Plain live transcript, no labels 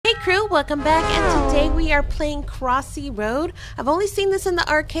crew, welcome back, and today we are playing Crossy Road. I've only seen this in the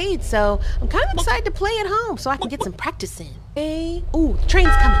arcade, so I'm kind of excited to play at home so I can get some practice in. Hey, ooh, the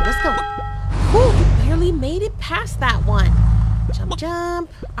train's coming, let's go. Ooh, we barely made it past that one. Jump, jump.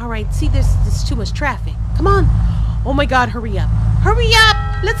 All right, see, there's too much traffic. Come on. Oh my God, hurry up. Hurry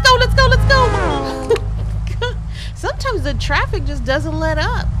up. Let's go, let's go, let's go. Sometimes the traffic just doesn't let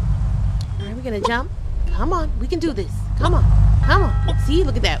up. All right, we're gonna jump. Come on, we can do this. Come on, come on. See,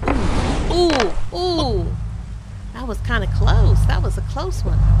 look at that. Ooh, ooh, ooh. That was kind of close. That was a close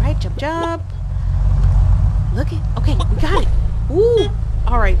one. All right, jump, jump. Look it. Okay, we got it. Ooh.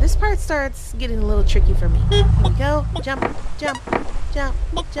 All right, this part starts getting a little tricky for me. Here we go. Jump, jump, jump,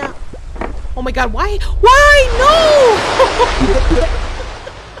 jump. Oh my God, why? No!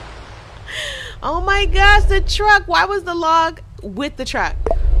 Oh my gosh, the truck. Why was the log with the truck?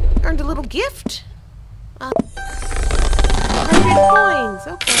 Earned a little gift. 100 coins.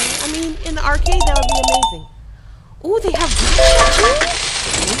 Okay. I mean, in the arcade, that would be amazing. Ooh, they have too?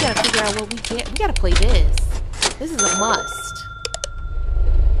 We gotta figure out what we get. We gotta play this. This is a must.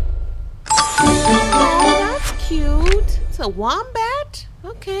 Oh, that's cute. It's a wombat.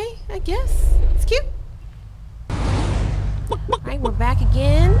 Okay, I guess. It's cute. Alright, we're back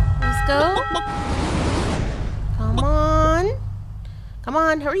again. Let's go. Come on. Come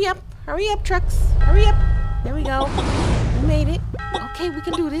on, hurry up. Hurry up, trucks. Hurry up. There we go. We made it. Okay, we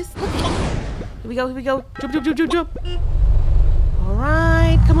can do this. Look at it. Here we go, here we go. Jump, jump, jump, jump, jump.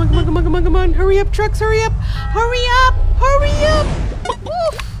 Alright. Come on, come on, come on, come on, come on. Hurry up, trucks, hurry up. Hurry up. Hurry up.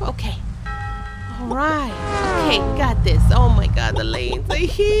 Oof. Okay. Alright. Okay, we got this. Oh my God, the lanes.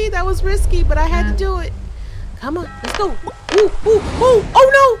 That was risky, but I had to do it. Come on, let's go. Ooh, ooh, ooh. Oh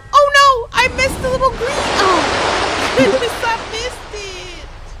no. Oh no. I missed the little green. Oh, goodness, I missed it.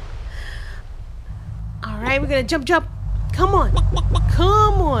 Alright, we're gonna jump, jump. Come on.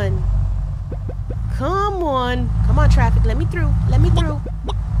 Come on. Come on. Come on, traffic. Let me through. Let me through.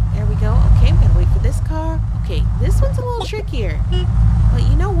 There we go. Okay, we gotta wait for this car. Okay, this one's a little trickier. But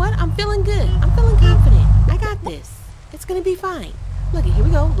you know what? I'm feeling good. I'm feeling confident. I got this. It's gonna be fine. Look, here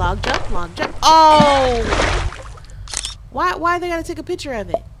we go. Log jump, log jump. Oh! Why they gotta take a picture of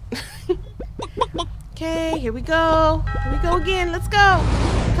it? Okay, here we go. Here we go again. Let's go.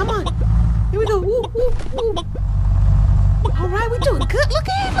 Come on. Here we go. Woo, woo, woo. All right, we're doing good. Look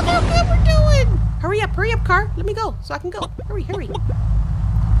at it. Look how good we're doing. Hurry up, car. Let me go so I can go. Hurry, hurry.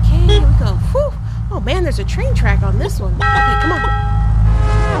 Okay, here we go. Whew. Oh man, there's a train track on this one. Okay, come on.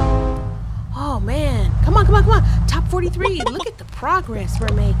 Oh man, come on, come on, come on. Top 43. Look at the progress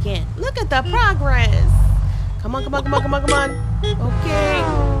we're making. Look at the progress. Come on, come on, come on, come on, come on. Okay.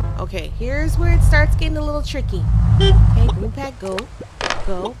 Okay, here's where it starts getting a little tricky. Okay, green pack, go.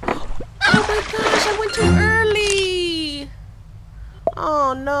 Go. Oh my gosh, I went too early.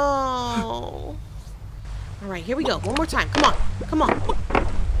 Oh no. All right, here we go. One more time. Come on. Come on.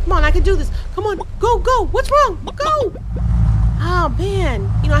 Come on, I can do this. Come on. Go, go. What's wrong? Go. Oh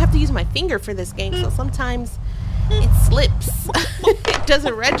man. You know, I have to use my finger for this game, so sometimes it slips. It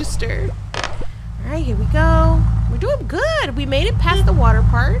doesn't register. All right, here we go. We're doing good. We made it past the water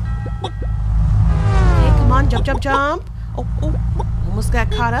part. Okay, come on. Jump, jump, jump. Oh, oh. Almost got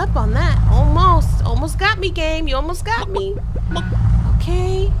caught up on that. Almost. Almost got me, game. You almost got me.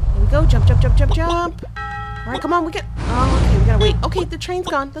 Okay. Here we go. Jump, jump, jump, jump, jump. All right, come on. Oh, okay. We gotta wait. Okay, the train's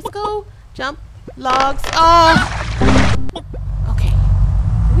gone. Let's go. Jump. Logs. Oh. Okay.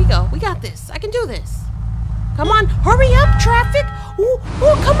 Here we go. We got this. I can do this. Come on. Hurry up, traffic. Ooh,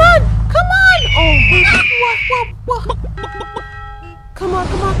 ooh, come on. Come on. Oh, what, what, what? Come on,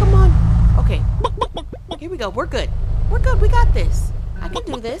 come on, come on. Okay. Here we go. We're good. We're good. We got this. I can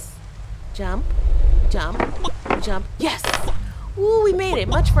do this. Jump. Jump. Jump. Yes. Ooh, we made it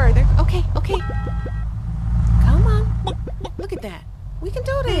much further. Okay, okay. Come on. Look at that. We can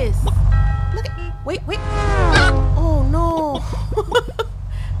do this. Look at. Wait, wait. Oh, no.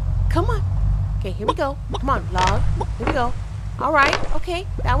 Come on. Okay, here we go. Come on, log. Here we go. All right. Okay.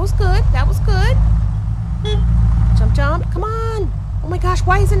 That was good. That was good. Jump, jump. Come on. Oh, my gosh.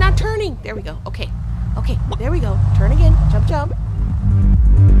 Why is it not turning? There we go. Okay. Okay, there we go. Turn again. Jump, jump.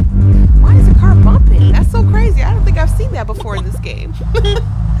 Why is the car bumping? That's so crazy. I don't think I've seen that before in this game.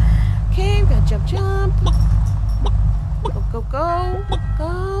 Okay, we gotta jump, jump. Go, go, go.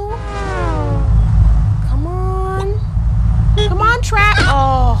 Go. Come on. Come on, track.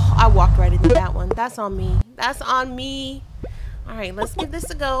 Oh, I walked right into that one. That's on me. That's on me. All right, let's give this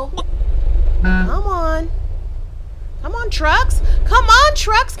a go. Come on. Come on, trucks. Come on,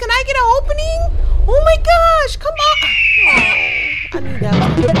 trucks. Can I get an opening? Oh my gosh. Come on. Oh, I knew that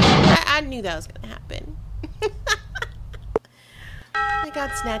was gonna happen. I knew that was going to happen. I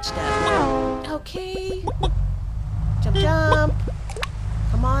got snatched up. Okay. Jump, jump.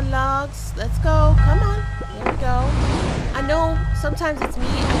 Come on, logs. Let's go. Come on. There we go. I know sometimes it's me.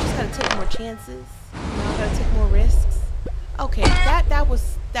 I just gotta take more chances. You know, I gotta take more risks. Okay, that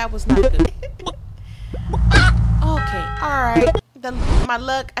was not good. Okay, alright. My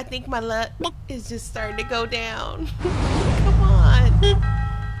luck, I think my luck is just starting to go down. Come on.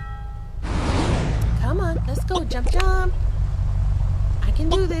 Come on, let's go. Jump, jump. I can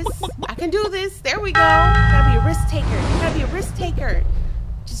do this. I can do this. There we go. Gotta be a risk taker. You gotta be a risk taker.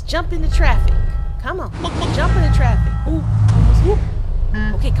 Just jump into traffic. Come on. Jump into traffic. Ooh, almost. Ooh.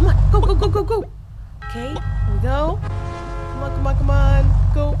 Okay, come on. Go, go, go, go, go. Okay, here we go. Come on, come on, come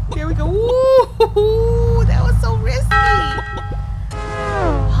on. Go. There we go. Ooh, that was so risky.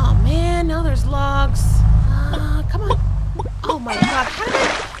 Oh, man. Now there's logs. Come on. Oh, my God.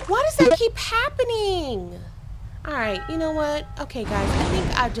 Why does that keep happening? All right, you know what? Okay, guys,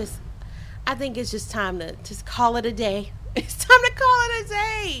 I think it's just time to just call it a day. It's time to call it a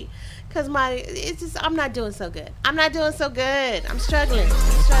day, cause I'm not doing so good. I'm not doing so good. I'm struggling.